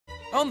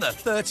On the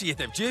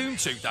 30th of June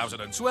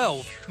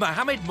 2012,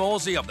 Mohammed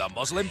Morsi of the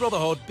Muslim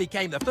Brotherhood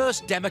became the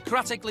first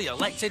democratically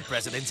elected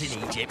president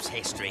in Egypt's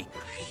history.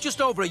 Just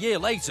over a year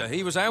later,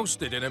 he was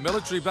ousted in a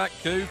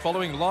military-backed coup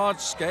following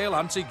large-scale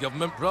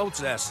anti-government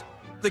protests.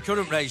 The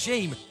current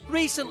regime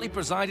recently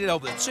presided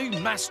over the two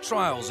mass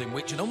trials in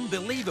which an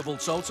unbelievable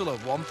total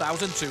of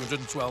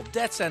 1,212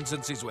 death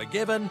sentences were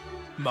given,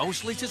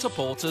 mostly to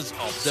supporters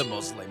of the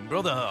Muslim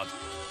Brotherhood.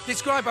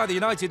 Described by the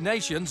United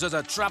Nations as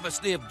a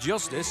travesty of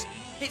justice,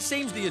 it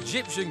seems the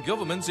Egyptian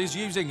government is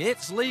using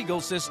its legal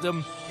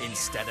system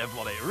instead of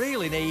what it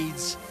really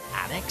needs,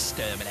 an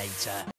exterminator.